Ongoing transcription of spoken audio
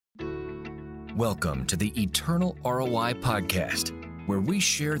Welcome to the Eternal ROI Podcast, where we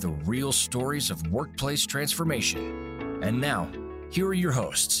share the real stories of workplace transformation. And now, here are your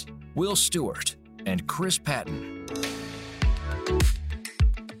hosts, Will Stewart and Chris Patton.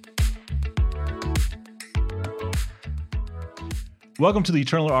 Welcome to the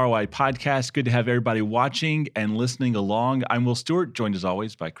Eternal ROI Podcast. Good to have everybody watching and listening along. I'm Will Stewart, joined as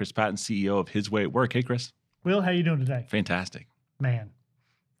always by Chris Patton, CEO of His Way at Work. Hey, Chris. Will, how you doing today? Fantastic. Man,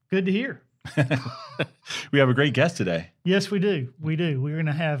 good to hear. We have a great guest today. Yes, we do. We're going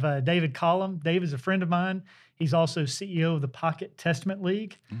to have David Collum. Dave is a friend of mine. He's also CEO of the Pocket Testament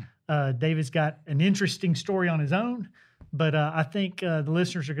League. David's got an interesting story on his own, but I think the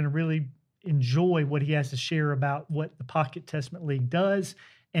listeners are going to really enjoy what he has to share about what the Pocket Testament League does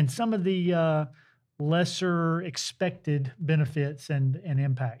and some of the lesser expected benefits and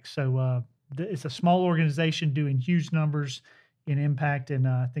impacts. So it's a small organization doing huge numbers in impact, and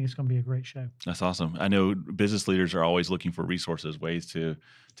I think it's going to be a great show. That's awesome. I know business leaders are always looking for resources, ways to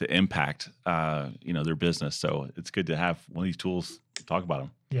impact their business. So it's good to have one of these tools to talk about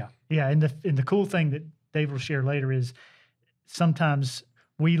them. Yeah. And the cool thing that Dave will share later is sometimes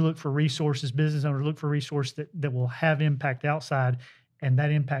we look for resources, business owners look for resources that will have impact outside, and that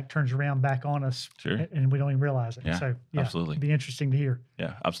impact turns around back on us, Sure. And we don't even realize it. Yeah, So absolutely. It'll be interesting to hear.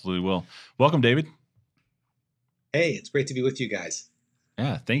 Yeah, absolutely will. Welcome, David. Hey, it's great to be with you guys.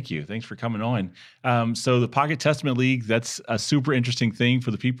 Yeah, thank you. Thanks for coming on. So the Pocket Testament League, that's a super interesting thing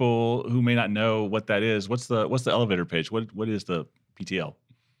for the people who may not know what that is. What's the elevator pitch? What is the PTL?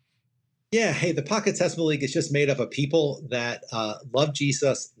 Yeah, hey, the Pocket Testament League is just made up of people that love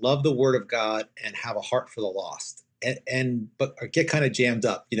Jesus, love the Word of God, and have a heart for the lost, but get kind of jammed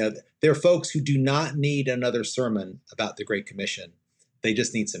up. They're folks who do not need another sermon about the Great Commission. They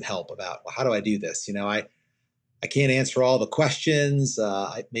just need some help about, well, how do I do this? I can't answer all the questions.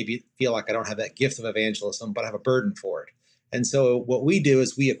 I maybe feel like I don't have that gift of evangelism, but I have a burden for it. And so what we do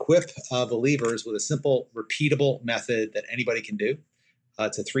is we equip believers with a simple, repeatable method that anybody can do.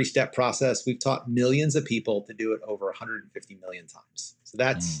 It's a 3-step process. We've taught millions of people to do it over 150 million times. So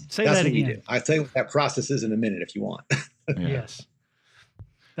that's what we do. I'll tell you what that process is in a minute if you want. Yeah. Yes.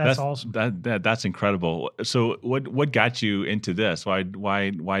 That's awesome. That's incredible. So what got you into this? Why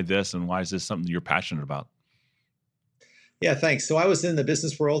this, and why is this something you're passionate about? Yeah, thanks. So I was in the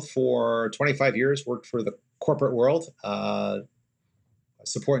business world for 25 years, worked for the corporate world,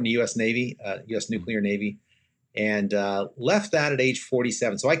 supporting the U.S. Navy, U.S. Nuclear Navy, and left that at age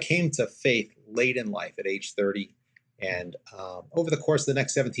 47. So I came to faith late in life at age 30. And over the course of the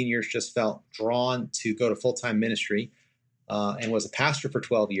next 17 years, just felt drawn to go to full-time ministry and was a pastor for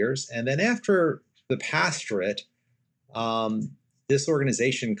 12 years. And then after the pastorate, this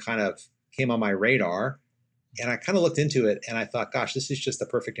organization kind of came on my radar. And I kind of looked into it and I thought, gosh, this is just the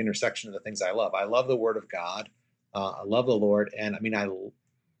perfect intersection of the things I love. I love the Word of God. I love the Lord. And I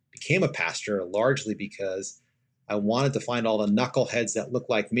became a pastor largely because I wanted to find all the knuckleheads that look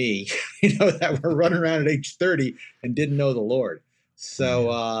like me, that were running around at age 30 and didn't know the Lord.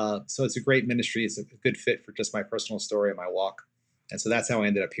 So it's a great ministry. It's a good fit for just my personal story and my walk. And so that's how I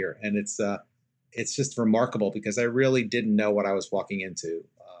ended up here. And it's just remarkable because I really didn't know what I was walking into,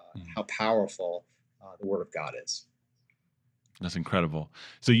 how powerful the Word of God is. That's incredible.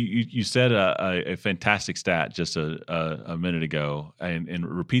 So you said a fantastic stat just a minute ago, and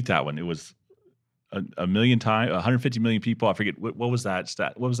repeat that one. It was a million times, 150 million people. I forget what was that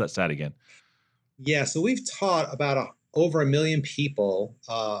stat. What was that stat again? Yeah. So we've taught about over 1 million people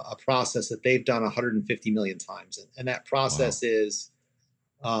a process that they've done 150 million times, and that process is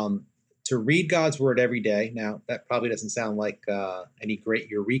to read God's Word every day. Now, that probably doesn't sound like any great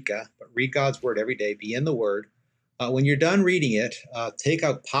eureka, but read God's Word every day, be in the Word. When you're done reading it, take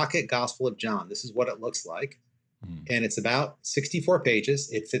a pocket Gospel of John. This is what it looks like. And it's about 64 pages.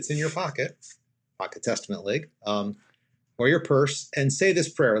 It fits in your pocket Testament League, or your purse, and say this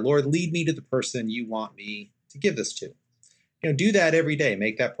prayer: Lord, lead me to the person you want me to give this to. Do that every day.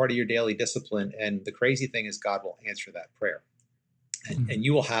 Make that part of your daily discipline. And the crazy thing is God will answer that prayer. And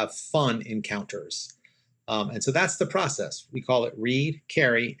you will have fun encounters. And so that's the process. We call it read,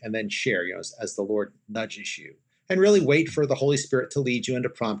 carry, and then share, as the Lord nudges you. And really wait for the Holy Spirit to lead you and to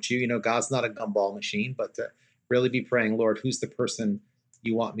prompt you. God's not a gumball machine, but to really be praying, Lord, who's the person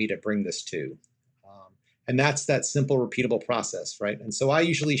you want me to bring this to? And that's that simple, repeatable process, right? And so I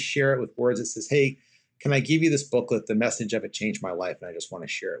usually share it with words that says, hey, can I give you this booklet? The message of it changed my life, and I just want to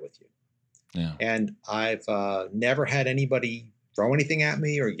share it with you. Yeah. And I've never had anybody throw anything at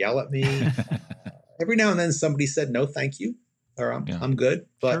me or yell at me. Every now and then somebody said, no, thank you, or I'm good.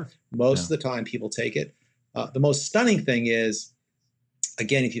 But most of the time people take it. The most stunning thing is,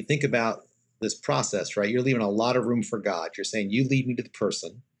 again, if you think about this process, right? You're leaving a lot of room for God. You're saying, you lead me to the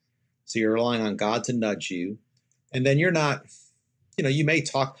person. So you're relying on God to nudge you. And then you're not, you may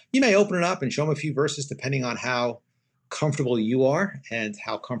open it up and show them a few verses depending on how comfortable you are and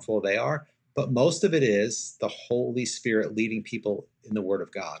how comfortable they are. But most of it is the Holy Spirit leading people in the Word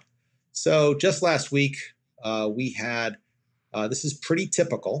of God. So just last week, we had, this is pretty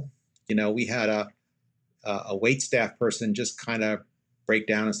typical. We had a wait staff person just kind of break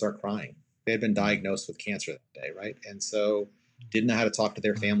down and start crying. They had been diagnosed with cancer that day, right? And so didn't know how to talk to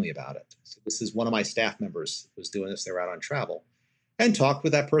their family about it. So this is one of my staff members who was doing this. They were out on travel and talked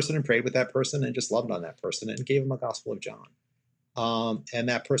with that person and prayed with that person and just loved on that person and gave them a Gospel of John. And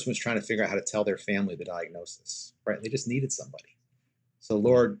that person was trying to figure out how to tell their family the diagnosis, right? They just needed somebody. So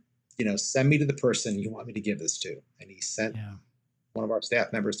Lord, send me to the person you want me to give this to. And he sent one of our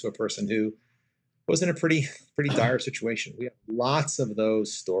staff members to a person who was in a pretty dire situation. We have lots of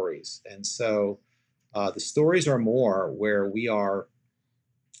those stories. And so the stories are more where we are,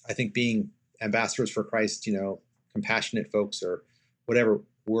 I think, being ambassadors for Christ, compassionate folks, or whatever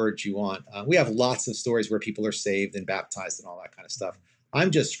words you want. We have lots of stories where people are saved and baptized and all that kind of stuff.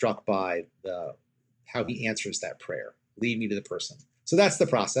 I'm just struck by how he answers that prayer. Lead me to the person. So that's the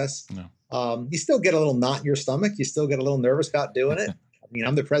process. No. You still get a little knot in your stomach. You still get a little nervous about doing it. I mean,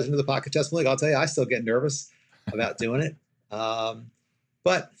 I'm the president of the Pocket Testimony League. I'll tell you, I still get nervous about doing it.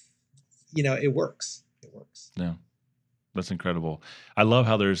 But, it works. It works. Yeah, that's incredible. I love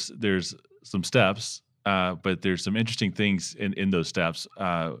how there's some steps, but there's some interesting things in those steps.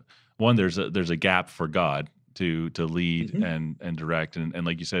 One, there's a gap for God to lead and direct, and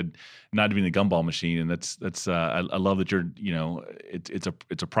like you said, not to be the gumball machine. And that's I love that you're it's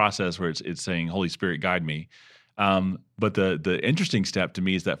a process where it's saying, Holy Spirit, guide me. But the interesting step to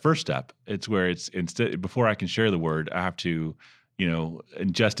me is that first step. It's where it's before I can share the word, I have to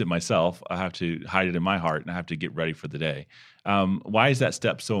ingest it myself. I have to hide it in my heart, and I have to get ready for the day. Why is that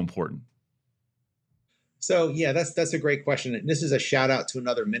step so important? So yeah, that's a great question. And this is a shout out to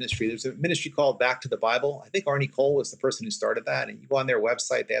another ministry. There's a ministry called Back to the Bible. I think Arnie Cole was the person who started that. And you go on their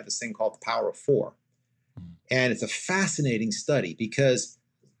website, they have this thing called The Power of Four. And it's a fascinating study because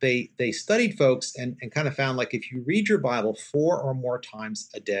they studied folks and kind of found, like, if you read your Bible 4 or more times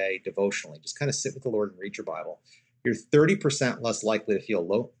a day devotionally, just kind of sit with the Lord and read your Bible, you're 30% less likely to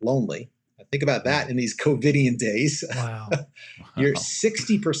feel lonely. Think about that in these COVIDian days. Wow. You're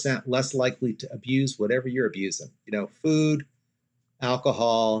 60% less likely to abuse whatever you're abusing. Food,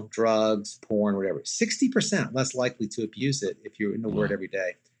 alcohol, drugs, porn, whatever. 60% less likely to abuse it if you're in the Word every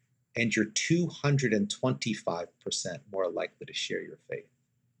day. And you're 225% more likely to share your faith.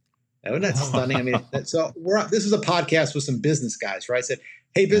 Now, isn't that stunning? I mean, so this is a podcast with some business guys, right? I said,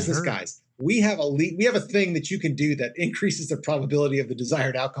 hey, business guys, we have a thing that you can do that increases the probability of the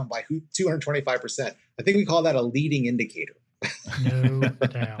desired outcome by 225%. I think we call that a leading indicator. No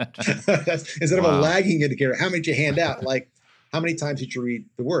doubt. Instead of a lagging indicator, how many did you hand out? Like, how many times did you read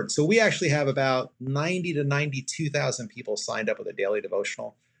the word? So we actually have about 90 to 92,000 people signed up with a daily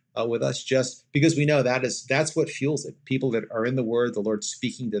devotional with us, just because we know that's what fuels it. People that are in the word, the Lord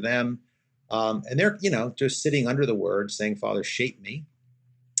speaking to them, and they're just sitting under the word, saying, Father, shape me.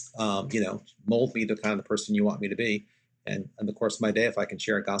 Mold me to kind of the person you want me to be. And in the course of my day, if I can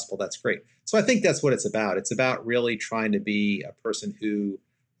share a gospel, that's great. So I think that's what it's about. It's about really trying to be a person who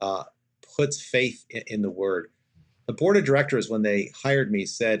puts faith in the word. The board of directors, when they hired me,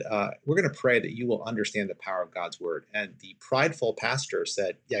 said, we're going to pray that you will understand the power of God's word. And the prideful pastor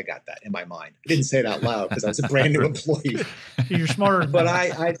said, yeah, I got that in my mind. I didn't say it out loud because I was a brand new employee. You're smarter.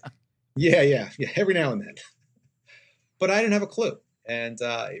 But yeah, every now and then. But I didn't have a clue. And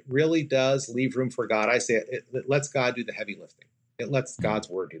it really does leave room for God. I say it lets God do the heavy lifting. It lets God's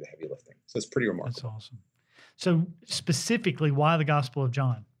word do the heavy lifting. So it's pretty remarkable. That's awesome. So specifically, why the Gospel of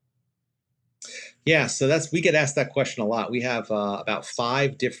John? Yeah, so we get asked that question a lot. We have about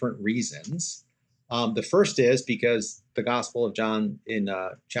 5 different reasons. The first is because the Gospel of John in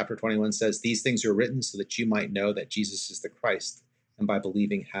chapter 21 says, these things are written so that you might know that Jesus is the Christ, and by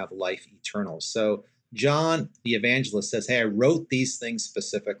believing have life eternal. So John, the evangelist, says, hey, I wrote these things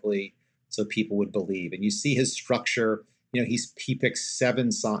specifically so people would believe. And you see his structure. He picks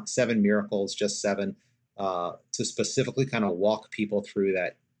seven miracles, just 7, to specifically kind of walk people through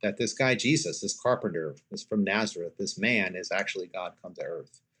that this guy, Jesus, this carpenter, this from Nazareth, this man is actually God come to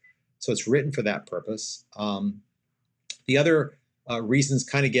earth. So it's written for that purpose. The other reasons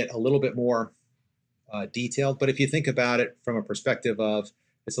kind of get a little bit more detailed. But if you think about it from a perspective of,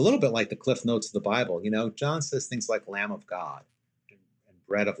 it's a little bit like the Cliff Notes of the Bible. John says things like Lamb of God and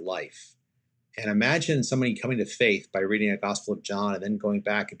bread of life. And imagine somebody coming to faith by reading a Gospel of John and then going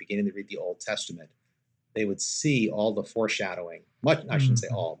back and beginning to read the Old Testament. They would see all the foreshadowing, I shouldn't say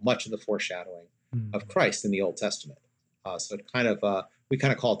all, much of the foreshadowing of Christ in the Old Testament. So it kind of, we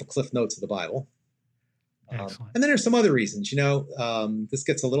kind of call it the Cliff Notes of the Bible. And then there's some other reasons, this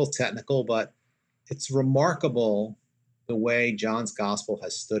gets a little technical, but it's remarkable the way John's Gospel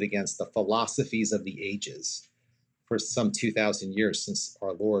has stood against the philosophies of the ages for some 2,000 years since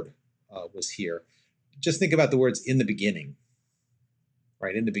our Lord was here. Just think about the words "in the beginning,"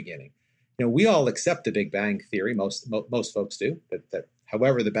 right? In the beginning, we all accept the Big Bang theory. Most folks do. That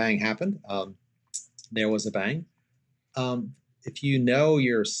however the bang happened, there was a bang. If you know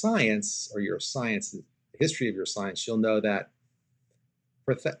your science or the history of your science, you'll know that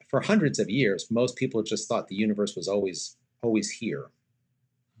for hundreds of years, most people just thought the universe was always here.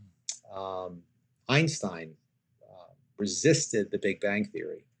 Einstein resisted the Big Bang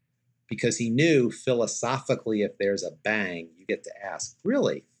theory because he knew philosophically, if there's a bang, you get to ask,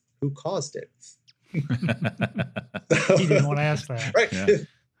 really, who caused it? He didn't want to ask that. Right.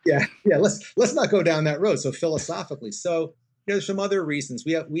 Yeah. Let's not go down that road. So philosophically, there's some other reasons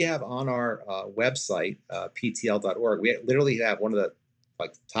we have on our website, ptl.org. We literally have one of the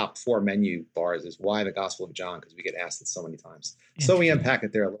top 4 menu bars is why the Gospel of John, because we get asked it so many times. So we unpack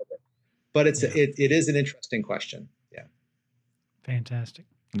it there a little bit, but it is an interesting question. Yeah. Fantastic.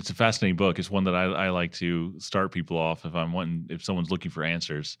 It's a fascinating book. It's one that I like to start people off if someone's looking for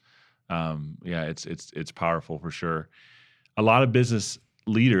answers. It's powerful for sure. A lot of business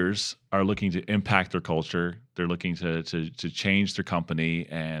leaders are looking to impact their culture. They're looking to change their company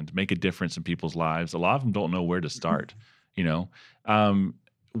and make a difference in people's lives. A lot of them don't know where to start.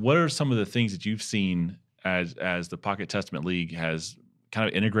 What are some of the things that you've seen as the Pocket Testament League has kind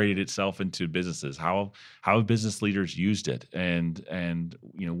of integrated itself into businesses? How have business leaders used it? And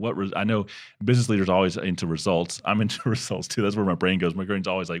I know business leaders are always into results. I'm into results too. That's where my brain goes. My brain's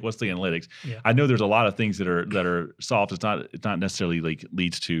always like, what's the analytics? Yeah. I know there's a lot of things that are solved. It's not necessarily like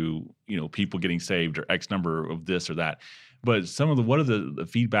leads to, people getting saved or X number of this or that. But what are the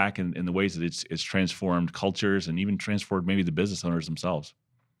feedback and the ways that it's transformed cultures and even transformed maybe the business owners themselves?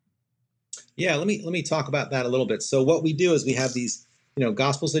 Yeah, let me talk about that a little bit. So what we do is we have these,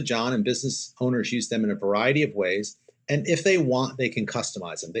 Gospels of John, and business owners use them in a variety of ways. And if they want, they can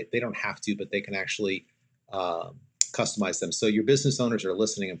customize them. They don't have to, but they can actually customize them. So your business owners are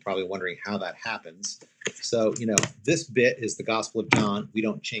listening and probably wondering how that happens. So, this bit is the Gospel of John. We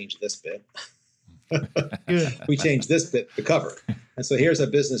don't change this bit. We change this bit, the cover. And so here's a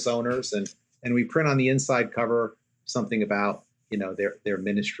business owners, and we print on the inside cover something about, their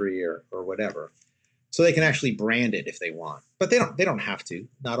ministry or whatever. So they can actually brand it if they want, but they don't have to.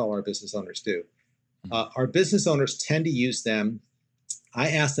 Not all our business owners do. Our business owners tend to use them. I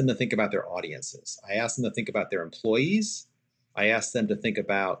ask them to think about their audiences. I ask them to think about their employees. I ask them to think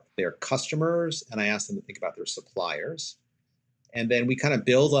about their customers, and I ask them to think about their suppliers. And then we kind of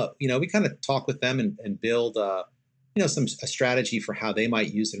build up, we kind of talk with them and build, a strategy for how they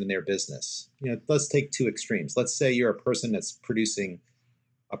might use it in their business. Let's take 2 extremes. Let's say you're a person that's producing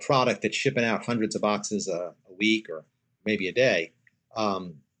a product that's shipping out hundreds of boxes a week or maybe a day.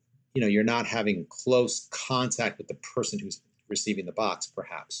 You're not having close contact with the person who's receiving the box,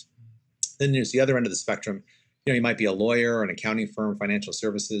 perhaps. Then there's the other end of the spectrum. You might be a lawyer or an accounting firm, financial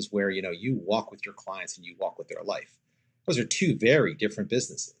services, where, you walk with your clients and you walk with their life. Those are 2 very different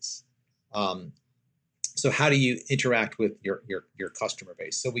businesses. So how do you interact with your customer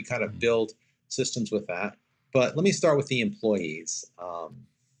base? So we kind of build systems with that. But let me start with the employees.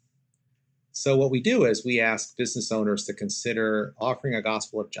 So what we do is we ask business owners to consider offering a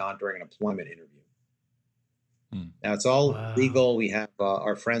Gospel of John during an employment interview. Now it's all legal. We have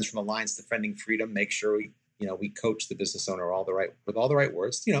our friends from Alliance Defending Freedom make sure we coach the business owner with all the right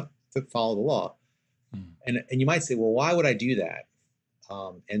words, to follow the law. And you might say, well, why would I do that?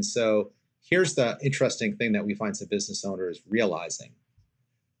 And so here's the interesting thing that we find some business owners realizing.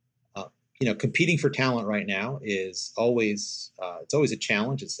 Competing for talent right now is always a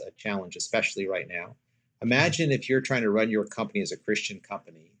challenge. It's a challenge, especially right now. Imagine if you're trying to run your company as a Christian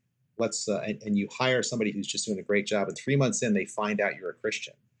company, and you hire somebody who's just doing a great job, and 3 months in, they find out you're a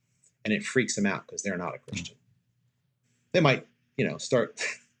Christian, and it freaks them out because they're not a Christian. They might, start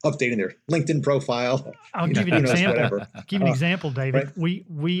updating their LinkedIn profile. I'll give you an example. Give you an example, David. Right?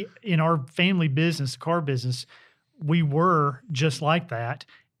 We in our family business, car business, we were just like that,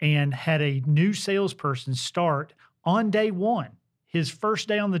 and had a new salesperson start on day 1. His first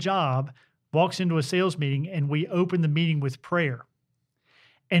day on the job, walks into a sales meeting, and we open the meeting with prayer.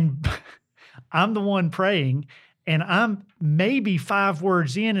 And I'm the one praying, And I'm maybe 5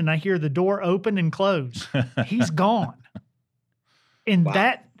 words in and I hear the door open and close. He's gone. In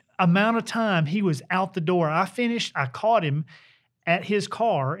that amount of time, he was out the door. I caught him at his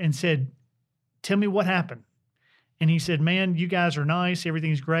car and said, "Tell me what happened." And he said, "Man, you guys are nice.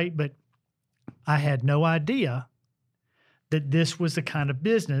 Everything's great. But I had no idea that this was the kind of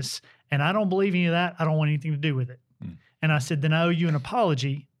business. And I don't believe any of that. I don't want anything to do with it." And I said, "Then I owe you an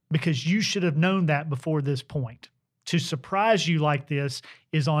apology because you should have known that before this point. To surprise you like this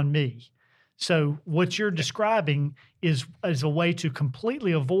is on me." So what you're describing is a way to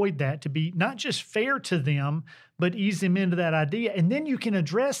completely avoid that, to be not just fair to them, but ease them into that idea. And then you can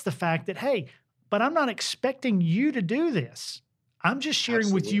address the fact that, hey, but I'm not expecting you to do this. I'm just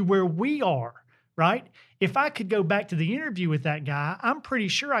sharing with you where we are, right? If I could go back to the interview with that guy, I'm pretty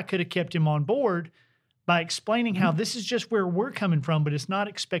sure I could have kept him on board by explaining how this is just where we're coming from, but it's not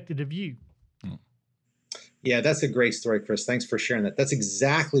expected of you. Yeah, that's a great story, Chris. Thanks for sharing that. That's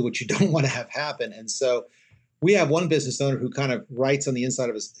exactly what you don't want to have happen. And so we have one business owner who kind of writes on the inside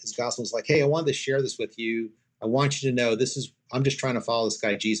of his gospel, is like, "Hey, I wanted to share this with you. I want you to know I'm just trying to follow this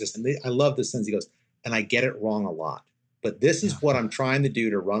guy, Jesus." And I love this sentence. He goes, "And I get it wrong a lot. But this is what I'm trying to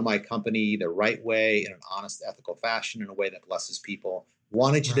do to run my company the right way, in an honest, ethical fashion, in a way that blesses people.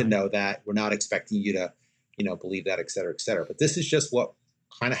 Wanted you to know that. We're not expecting you to, believe that, et cetera, et cetera. But this is just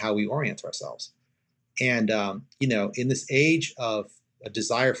kind of how we orient ourselves." And, in this age of a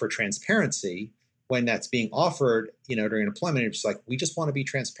desire for transparency, when that's being offered, during employment, it's like, we just want to be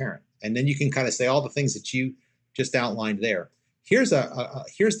transparent. And then you can kind of say all the things that you just outlined there. Here's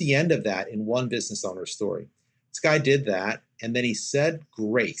the end of that in one business owner's story. This guy did that, and then he said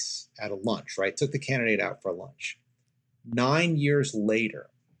grace at a lunch, right? Took the candidate out for lunch. 9 years later,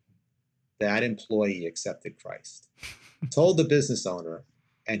 that employee accepted Christ. Told the business owner,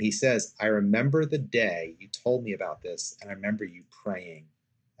 and he says, "I remember the day you told me about this, and I remember you praying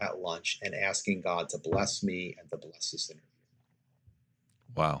at lunch and asking God to bless me and to bless this interview."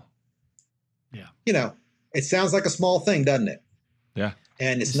 Wow. Yeah. It sounds like a small thing, doesn't it? Yeah.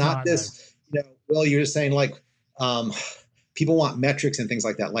 And it's not this, well, you're just saying like, people want metrics and things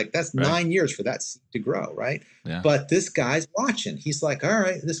like that. Like that's 9 years for that to grow, right? Yeah. But this guy's watching. He's like, all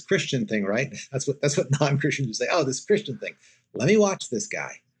right, this Christian thing, right? That's what non-Christians would say. Oh, this Christian thing. Let me watch this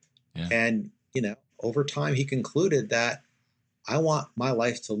guy. Yeah. And, over time he concluded that I want my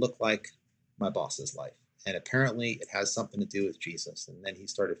life to look like my boss's life. And apparently it has something to do with Jesus. And then he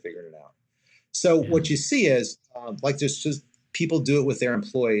started figuring it out. So what you see is like there's just people do it with their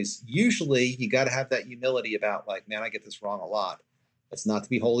employees. Usually you got to have that humility about like, man, I get this wrong a lot. It's not to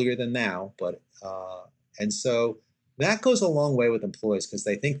be holier than thou, but and so that goes a long way with employees because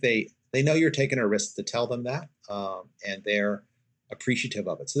they think they know you're taking a risk to tell them that, and they're appreciative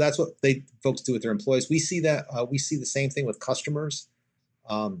of it. So that's what folks do with their employees. We see that we see the same thing with customers,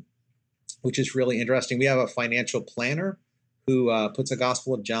 which is really interesting. We have a financial planner who puts a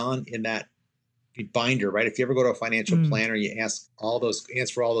Gospel of John in that binder, right? If you ever go to a financial planner, you answer all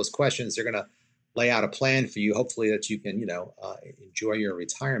those questions, they're going to lay out a plan for you, hopefully that you can, enjoy your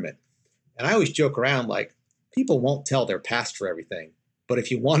retirement. And I always joke around like people won't tell their pastor everything, but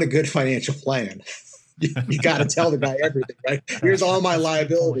if you want a good financial plan, you got to tell the guy everything, right? Here's all my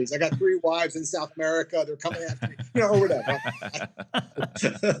liabilities. I got 3 wives in South America. They're coming after me, or whatever.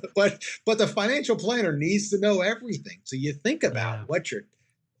 But the financial planner needs to know everything. So you think about what you're,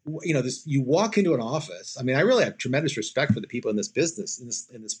 you walk into an office. I mean, I really have tremendous respect for the people in this business,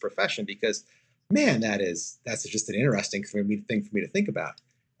 in this profession, because man, that's just an interesting thing for me to think about.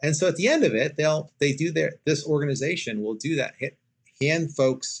 And so at the end of it, this organization will do that, hand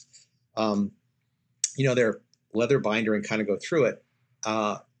folks, their leather binder and kind of go through it.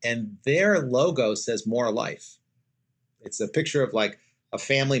 And their logo says more life. It's a picture of like a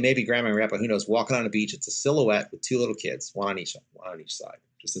family, maybe grandma and grandpa, who knows, walking on a beach. It's a silhouette with 2 little kids, one on each side.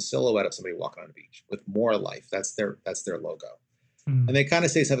 Just a silhouette of somebody walking on a beach with more life. That's their logo. And they kind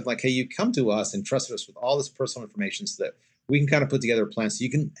of say something like, hey, you come to us and trusted us with all this personal information so that we can kind of put together a plan so you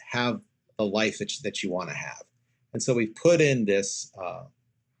can have the life that you want to have. And so we've put in this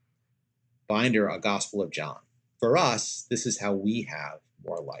binder, a Gospel of John. For us, this is how we have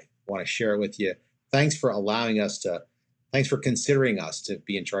more life. I want to share it with you. Thanks for considering us to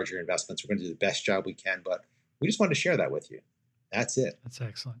be in charge of your investments. We're going to do the best job we can, but we just wanted to share that with you. That's it. That's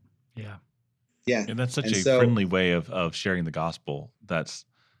excellent. Yeah. Yeah. And that's such a friendly way of sharing the gospel. That's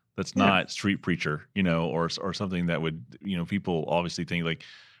not street preacher, or something that would, people obviously think like,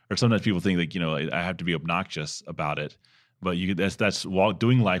 or sometimes people think like, I have to be obnoxious about it, but that's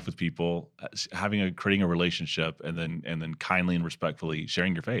doing life with people, creating a relationship, and then kindly and respectfully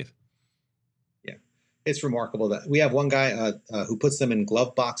sharing your faith. Yeah. it's remarkable that we have one guy who puts them in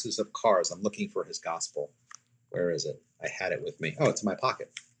glove boxes of cars. I'm looking for his gospel. Where is it? I had it with me. Oh, it's in my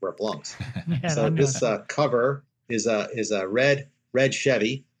pocket where it belongs. Yeah, So this cover is a red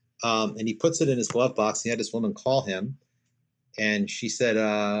Chevy, and he puts it in his glove box. He had this woman call him, and she said,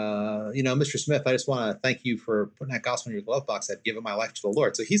 Mr. Smith, I just want to thank you for putting that gospel in your glove box. I've given my life to the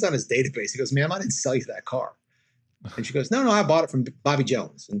Lord. So he's on his database. He goes, ma'am, I didn't sell you that car. And she goes, no, I bought it from Bobby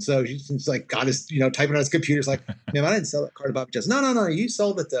Jones. And so she's like, got his, typing on his computer. It's like, ma'am, I didn't sell that car to Bobby Jones. No, you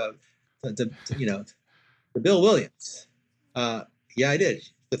sold it to Bill Williams. Yeah, I did.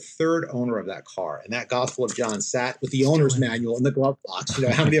 The third owner of that car, and that Gospel of John sat with the owner's manual in the glove box.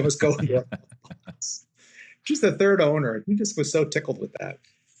 How many of us go in the glove box? She's the third owner. He just was so tickled with that.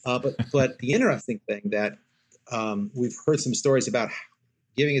 But the interesting thing that we've heard some stories about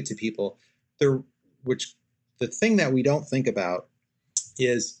giving it to people, the thing that we don't think about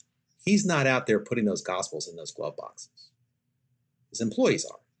is he's not out there putting those gospels in those glove boxes. His employees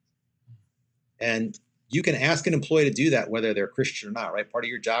are. And you can ask an employee to do that, whether they're Christian or not, right? Part of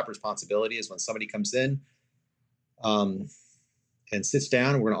your job responsibility is when somebody comes in and sits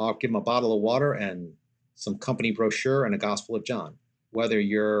down, we're going to give them a bottle of water and some company brochure and a Gospel of John. Whether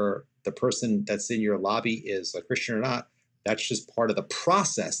you're the person that's in your lobby is a Christian or not, that's just part of the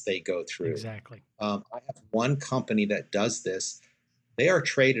process they go through. Exactly. I have one company that does this. They are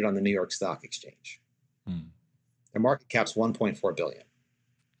traded on the New York Stock Exchange. Their market cap's $1.4 billion.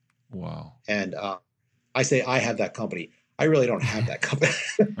 Wow. And I say I have that company. I really don't have that company.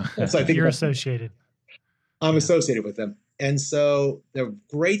 So I think you're associated. I'm associated with them. And so the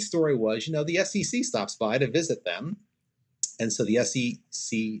great story was, the SEC stops by to visit them. And so the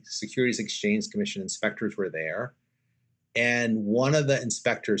SEC, Securities Exchange Commission inspectors were there. And one of the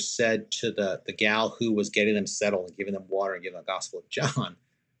inspectors said to the gal who was getting them settled and giving them water and giving them the Gospel of John,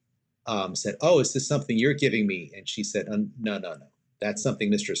 said, oh, is this something you're giving me? And she said, no. That's something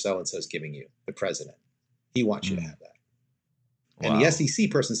Mr. So-and-so is giving you, the president. He wants you to have that. Wow. And the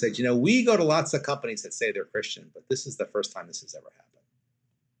SEC person said, we go to lots of companies that say they're Christian, but this is the first time this has ever happened.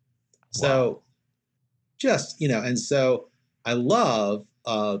 Wow. So and so I love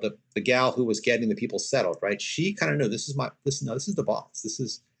the gal who was getting the people settled, right? She kind of knew this is the boss. This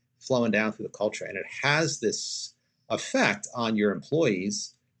is flowing down through the culture. And it has this effect on your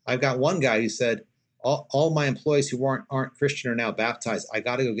employees. I've got one guy who said, all my employees who aren't Christian are now baptized. I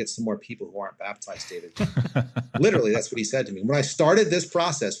got to go get some more people who aren't baptized, David. Literally, that's what he said to me. When I started this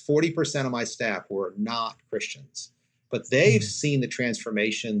process, 40% of my staff were not Christians, but they've seen the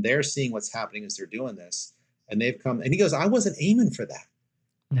transformation. They're seeing what's happening as they're doing this. And they've come, and he goes, I wasn't aiming for that.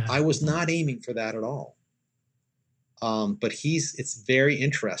 No. I was not aiming for that at all. But it's very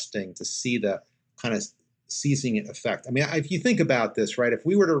interesting to see the kind of seizing it effect. I mean, if you think about this, right, if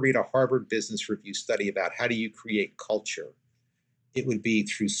we were to read a Harvard Business Review study about how do you create culture, it would be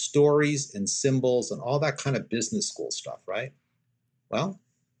through stories and symbols and all that kind of business school stuff, right? Well,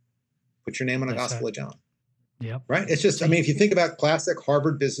 put your name on a Gospel of John. Yep. Right? It's just, I mean, if you think about classic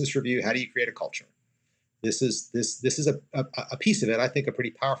Harvard Business Review, how do you create a culture? This is a piece of it. I think a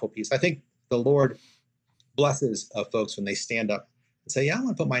pretty powerful piece. I think the Lord blesses folks when they stand up and say, yeah, I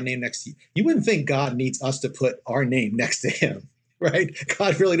want to put my name next to you. You wouldn't think God needs us to put our name next to him, right?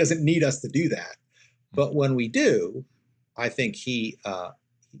 God really doesn't need us to do that. But when we do, I think he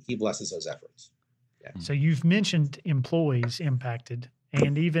blesses those efforts. Yeah. So you've mentioned employees impacted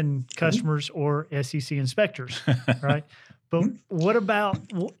and even customers or SEC inspectors, right? But what about,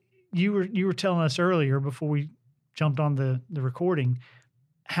 you were telling us earlier before we jumped on the recording,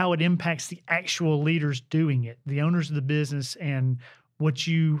 how it impacts the actual leaders doing it, the owners of the business, and what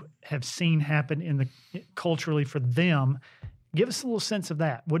you have seen happen culturally for them. Give us a little sense of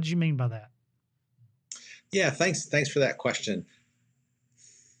that. What did you mean by that? Yeah, thanks for that question.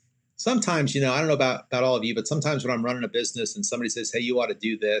 Sometimes, I don't know about all of you, but sometimes when I'm running a business and somebody says, hey, you ought to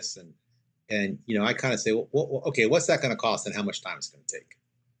do this, and I kind of say, well, okay, what's that going to cost and how much time it's going to take?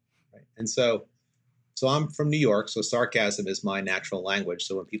 Right? And so I'm from New York, so sarcasm is my natural language.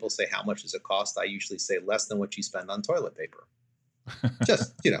 So when people say, how much does it cost? I usually say less than what you spend on toilet paper.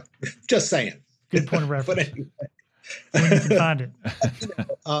 Just, just saying. Good point of reference. But anyway, when you can find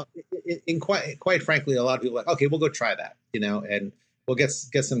it. Quite frankly, a lot of people are like, okay, we'll go try that, and we'll get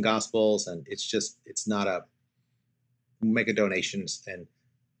some gospels, and it's not make a donations. And,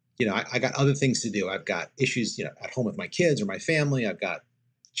 I got other things to do. I've got issues, at home with my kids or my family. I've got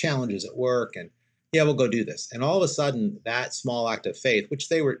challenges at work, and yeah, we'll go do this. And all of a sudden, that small act of faith, which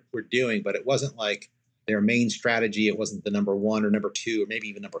they were doing, but it wasn't like their main strategy. It wasn't the number one or number two or maybe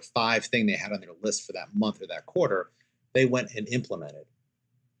even number 5 thing they had on their list for that month or that quarter. They went and implemented.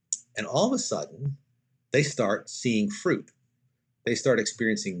 And all of a sudden, they start seeing fruit. They start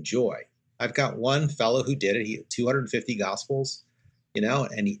experiencing joy. I've got one fellow who did it. He had 250 gospels,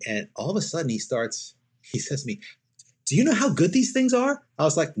 and all of a sudden he says to me, "Do you know how good these things are?" I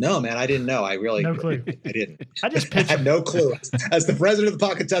was like, "No, man, I didn't know. I really, No clue. I didn't. I just I had no clue. As the president of the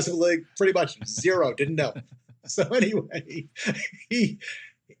Pocket Testament League, pretty much zero, didn't know." So anyway,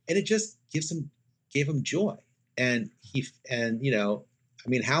 it just gave him joy. And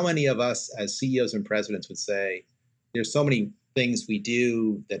how many of us as CEOs and presidents would say, there's so many things we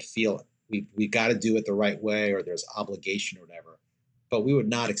do that feel we got to do it the right way, or there's obligation or whatever, but we would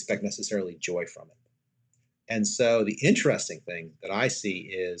not expect necessarily joy from it. And so the interesting thing that I see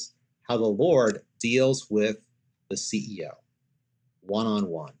is how the Lord deals with the CEO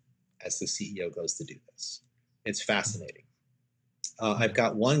one-on-one as the CEO goes to do this. It's fascinating. I've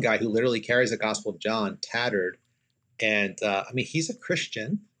got one guy who literally carries the Gospel of John tattered, and he's a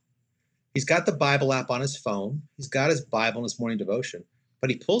Christian. He's got the Bible app on his phone. He's got his Bible in his morning devotion, but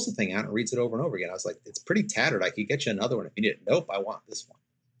he pulls the thing out and reads it over and over again. I was like, it's pretty tattered. I could get you another one if you need it. Nope, I want this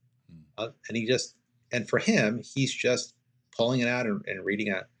one. And for him, he's just pulling it out and reading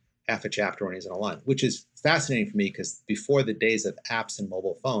a half a chapter when he's in a line, which is fascinating for me because before the days of apps and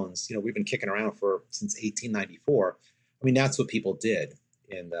mobile phones, we've been kicking around since 1894. That's what people did.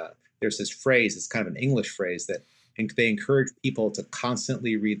 And there's this phrase, it's kind of an English phrase that they encourage people to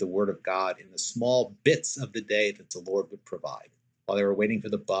constantly read the Word of God in the small bits of the day that the Lord would provide. While they were waiting for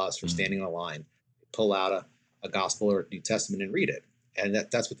the bus or standing in a line, pull out a gospel or a New Testament and read it. And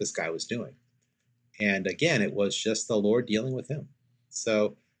that's what this guy was doing. And again, it was just the Lord dealing with him.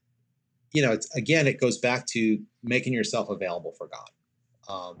 So, it goes back to making yourself available for God.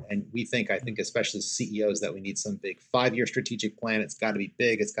 And I think especially as CEOs, that we need some big 5-year strategic plan. It's got to be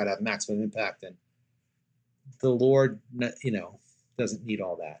big. It's got to have maximum impact. And the Lord, doesn't need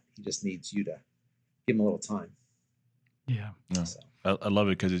all that. He just needs you to give him a little time. Yeah. No, so. I love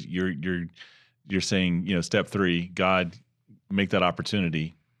it because you're saying, step 3, God, make that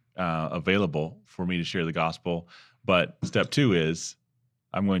opportunity available for me to share the gospel. But step 2 is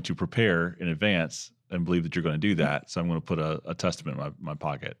I'm going to prepare in advance and believe that you're going to do that. So I'm going to put a testament in my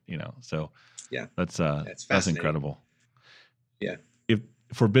pocket, So yeah, that's incredible. Yeah. If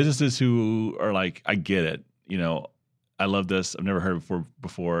for businesses who are like, I get it, I love this. I've never heard it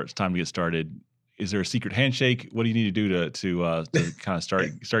before. It's time to get started. Is there a secret handshake? What do you need to do to kind of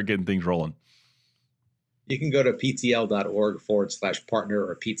start getting things rolling? You can go to ptl.org/partner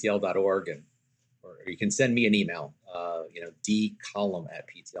or ptl.org, or you can send me an email,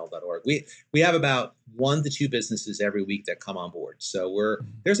 dcollum@ptl.org. We have about 1 to 2 businesses every week that come on board. So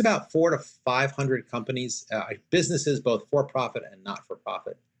there's about 400 to 500 companies, businesses, both for profit and not for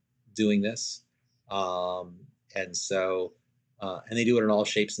profit, doing this. And they do it in all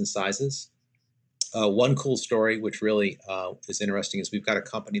shapes and sizes. One cool story, which really is interesting, is we've got a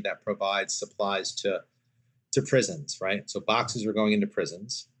company that provides supplies to prisons, right? So boxes are going into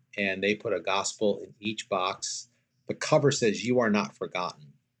prisons, and they put a gospel in each box. The cover says, "You are not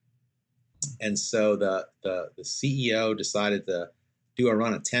forgotten." And so the CEO decided to do a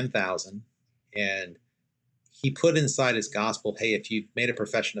run of 10,000, and he put inside his gospel, "Hey, if you've made a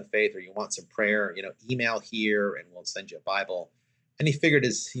profession of faith or you want some prayer, email here and we'll send you a Bible." And he figured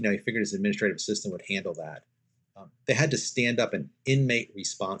his administrative system would handle that. They had to stand up an inmate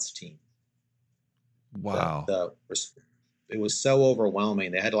response team. Wow. It was so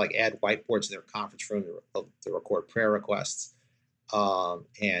overwhelming. They had to add whiteboards in their conference room to record prayer requests.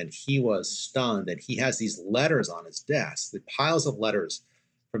 And he was stunned that he has these letters on his desk, the piles of letters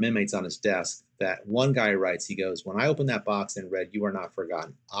from inmates on his desk, that one guy writes. He goes, "When I opened that box and read, 'You are not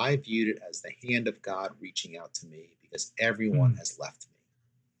forgotten,' I viewed it as the hand of God reaching out to me because everyone has left me."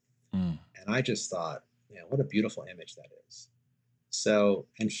 And I just thought, what a beautiful image that is. So,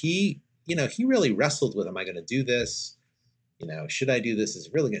 and he really wrestled with, am I going to do this? Should I do this? It's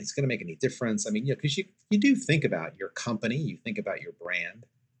going to make any difference? Because you do think about your company, you think about your brand.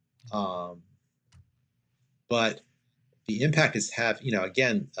 But the impact is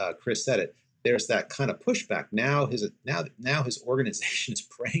Chris said it, there's that kind of pushback. Now his organization is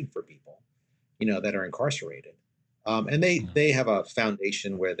praying for people, that are incarcerated. And they have a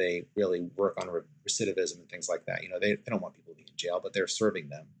foundation where they really work on recidivism and things like that. They don't want people to be in jail, but they're serving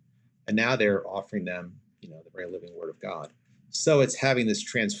them. And now they're offering them, the very living Word of God. So it's having this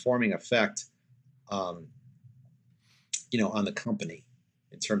transforming effect, on the company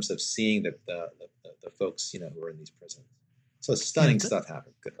in terms of seeing the folks, who are in these prisons. So stunning stuff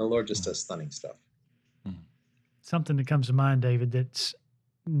happens. The Lord just does stunning stuff. Something that comes to mind, David, that's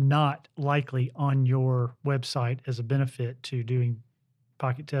not likely on your website as a benefit to doing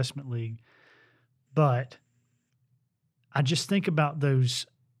Pocket Testament League. But I just think about those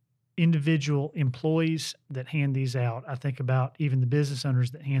individual employees that hand these out. I think about even the business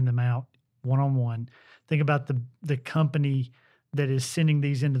owners that hand them out one-on-one. Think about the company that is sending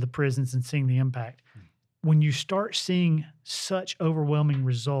these into the prisons and seeing the impact. When you start seeing such overwhelming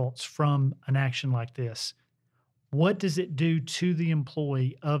results from an action like this, what does it do to the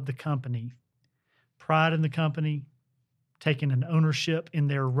employee of the company? Pride in the company, taking an ownership in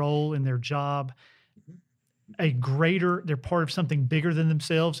their role, in their job, they're part of something bigger than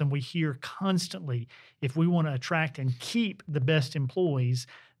themselves. And we hear constantly, if we want to attract and keep the best employees,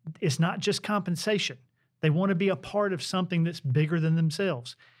 it's not just compensation. They want to be a part of something that's bigger than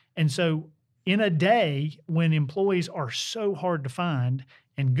themselves. And so in a day when employees are so hard to find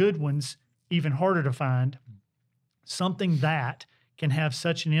and good ones even harder to find, something that can have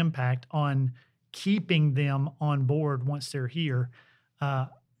such an impact on keeping them on board once they're here.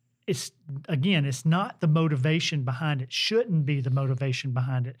 It's not the motivation behind it, shouldn't be the motivation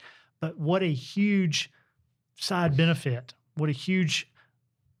behind it, but what a huge side benefit, what a huge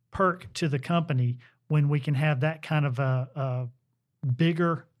perk to the company when we can have that kind of a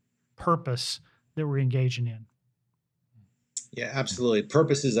bigger purpose that we're engaging in. Yeah, absolutely.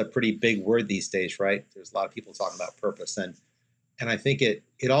 Purpose is a pretty big word these days, right? There's a lot of people talking about purpose, and I think it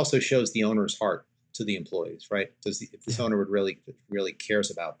also shows the owner's heart to the employees, right? If this owner would really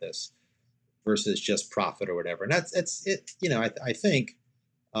cares about this versus just profit or whatever, and that's it. I think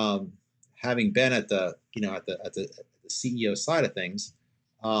having been at the CEO side of things,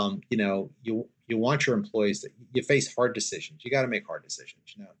 you want your employees you face hard decisions. You got to make hard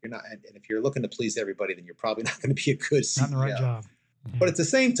decisions. You're not, and if you're looking to please everybody, then you're probably not going to be a good CEO. Not in the right job. Yeah. But at the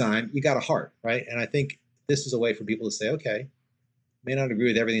same time, you got a heart, right? And I think this is a way for people to say, okay, may not agree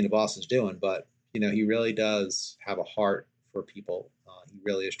with everything the boss is doing, but he really does have a heart for people. He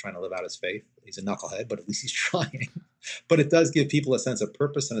really is trying to live out his faith. He's a knucklehead, but at least he's trying. But it does give people a sense of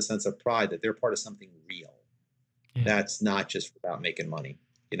purpose and a sense of pride that they're part of something real. Yeah. That's not just about making money.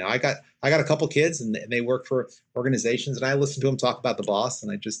 I got a couple kids and they work for organizations, and I listen to them talk about the boss,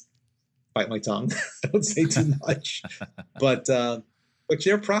 and I just bite my tongue. I don't say too much, but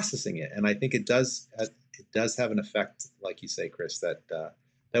they're processing it, and I think it does have an effect, like you say, Chris, that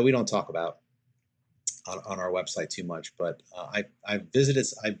we don't talk about on our website too much. But I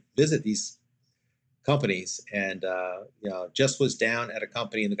visit these companies, and just was down at a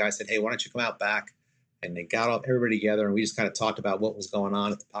company, and the guy said, "Hey, why don't you come out back?" And they got everybody together, and we just kind of talked about what was going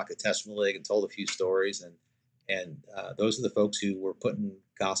on at the Pocket Testament League and told a few stories. And those are the folks who were putting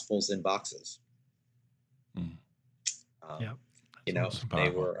gospels in boxes. Yeah, they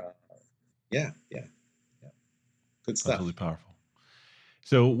were, yeah. Good stuff. That's really powerful.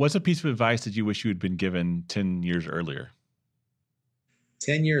 So what's a piece of advice that you wish you had been given 10 years earlier?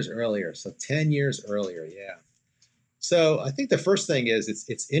 10 years earlier. So 10 years earlier, yeah. So I think the first thing is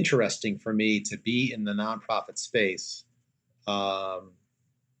it's interesting for me to be in the nonprofit space. So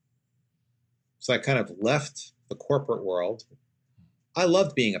I kind of left the corporate world. I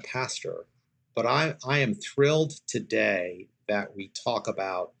loved being a pastor, but I am thrilled today that we talk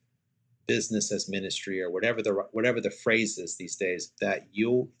about business as ministry, or whatever the phrase is these days, that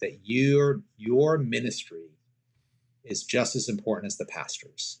your ministry is just as important as the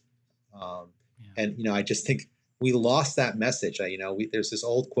pastor's. And I just think we lost that message. There's this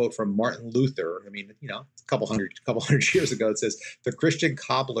old quote from Martin Luther. A couple hundred years ago. It says, "The Christian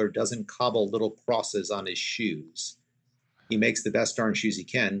cobbler doesn't cobble little crosses on his shoes. He makes the best darn shoes he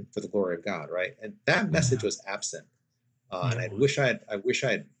can for the glory of God." Right, and that message was absent. And I wish I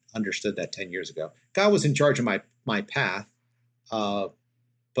had understood that 10 years ago. God was in charge of my path, but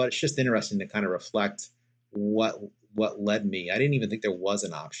it's just interesting to kind of reflect what led me. I didn't even think there was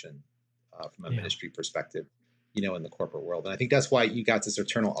an option from a ministry perspective, in the corporate world. And I think that's why you got this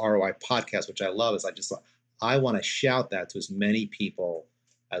Eternal ROI podcast, which I love. Is I want to shout that to as many people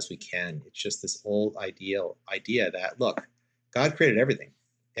as we can. It's just this old idea that, look, God created everything.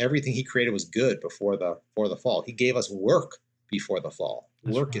 Everything he created was good before the fall. He gave us work before the fall.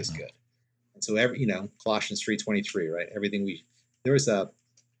 That's work right. is good. And so Colossians 3:23, right? There was a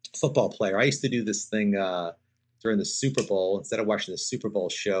football player. I used to do this thing during the Super Bowl. Instead of watching the Super Bowl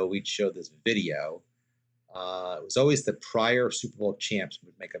show, we'd show this video. It was always the prior Super Bowl champs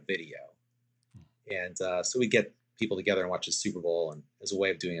would make a video. And so we'd get people together and watch the Super Bowl, and as a way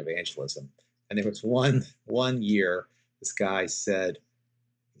of doing evangelism. And there was one year, this guy said,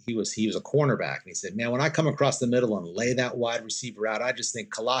 he was a cornerback, and he said, "Man, when I come across the middle and lay that wide receiver out, I just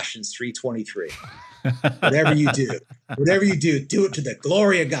think Colossians 3:23. Whatever you do, do it to the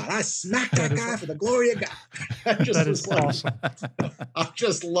glory of God. I smacked that guy for the glory of God." That is awesome. I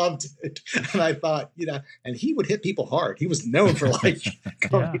just loved it, and I thought, and he would hit people hard. He was known for getting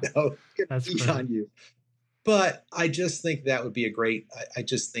beat on you. But I just think that would be a great. I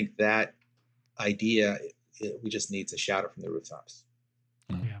just think that idea, we just need to shout it from the rooftops.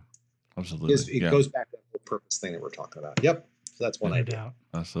 Yeah, absolutely. It goes back to the whole purpose thing that we're talking about. Yep. So that's one idea. Doubt.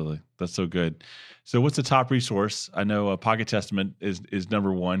 Absolutely. That's so good. So what's the top resource? I know Pocket Testament is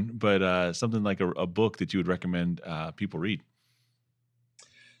number one, but something like a book that you would recommend people read.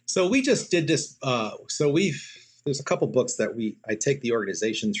 So we just did this. There's a couple books that I take the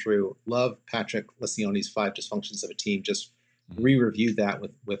organization through. Love Patrick Lencioni's 5 Dysfunctions of a Team. Just re-reviewed that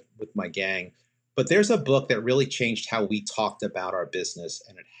with my gang. But there's a book that really changed how we talked about our business,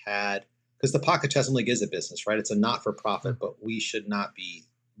 and it had, because the Pocket Testament League is a business, right? It's a not-for-profit, but we should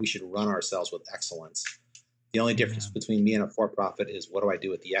run ourselves with excellence. The only difference between me and a for-profit is, what do I do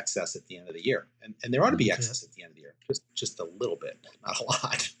with the excess at the end of the year? And there ought to be excess at the end of the year, just a little bit, not a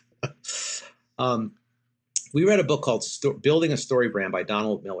lot. We read a book called Building a Story Brand by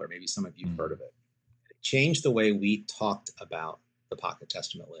Donald Miller. Maybe some of you have heard of it. It changed the way we talked about the Pocket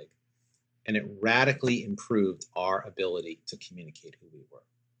Testament League. And it radically improved our ability to communicate who we were.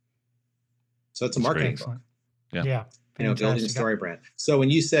 So it's a marketing book. Yeah. Building a story brand. So when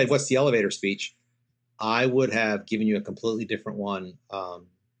you said, what's the elevator speech? I would have given you a completely different one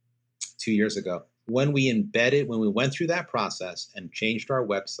 2 years ago. When we went through that process and changed our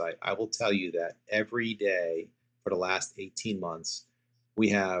website, I will tell you that every day for the last 18 months, we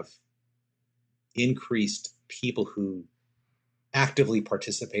have increased people who actively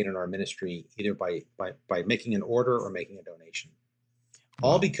participate in our ministry, either by making an order or making a donation.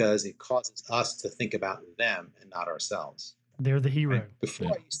 All because it causes us to think about them and not ourselves. They're the hero. Right?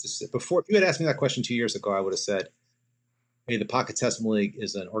 Before, if you had asked me that question 2 years ago, I would have said, hey, the Pocket Testament League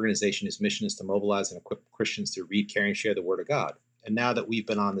is an organization whose mission is to mobilize and equip Christians to read, carry, and share the Word of God. And now that we've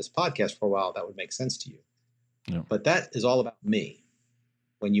been on this podcast for a while, that would make sense to you. Yeah. But that is all about me.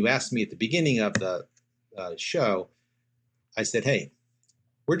 When you asked me at the beginning of the show, I said, hey,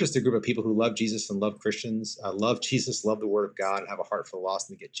 we're just a group of people who love Jesus and love Christians, love Jesus, love the Word of God, and have a heart for the lost,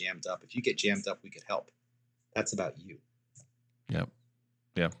 and get jammed up. If you get jammed up, we could help. That's about you. Yep.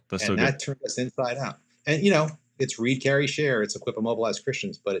 Yeah. That's and so good. That turned us inside out. And, it's read, carry, share. It's equip and mobilize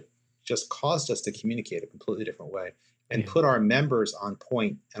Christians, but it just caused us to communicate a completely different way and put our members on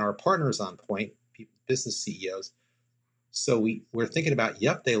point and our partners on point, business CEOs. So we're thinking about,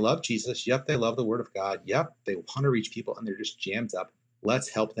 yep, they love Jesus. Yep, they love the Word of God. Yep, they want to reach people and they're just jammed up. Let's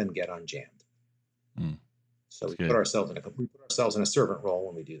help them get unjammed. So we put ourselves in a servant role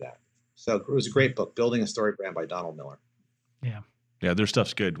when we do that. So it was a great book, Building a Story Brand by Donald Miller. Yeah, their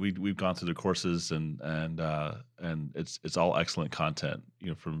stuff's good. We've gone through the courses and it's all excellent content,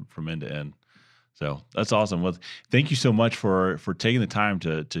 from end to end. So that's awesome. Well, thank you so much for taking the time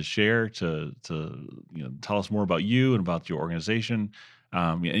to share, to tell us more about you and about your organization.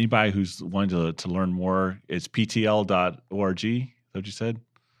 Anybody who's wanting to learn more, it's ptl.org. Is that what you said?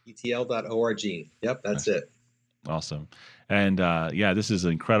 ptl.org. Yep, that's it. Awesome. And this is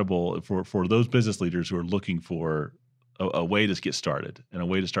incredible for those business leaders who are looking for a way to get started and a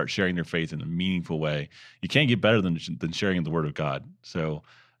way to start sharing their faith in a meaningful way. You can't get better than sharing the Word of God. So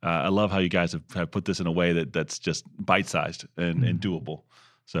I love how you guys have put this in a way that's just bite-sized and doable.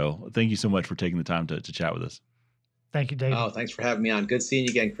 So thank you so much for taking the time to chat with us. Thank you, David. Oh, thanks for having me on. Good seeing you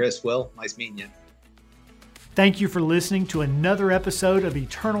again, Chris. Will, nice meeting you. Thank you for listening to another episode of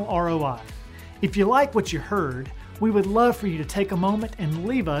Eternal ROI. If you like what you heard, we would love for you to take a moment and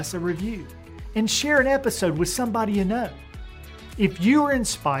leave us a review and share an episode with somebody you know. If you are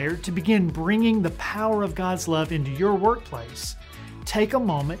inspired to begin bringing the power of God's love into your workplace, take a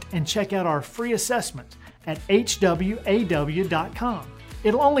moment and check out our free assessment at hwaw.com.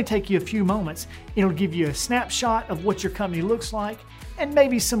 It'll only take you a few moments. It'll give you a snapshot of what your company looks like and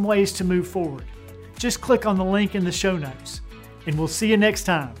maybe some ways to move forward. Just click on the link in the show notes, and we'll see you next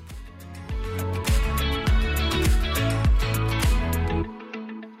time.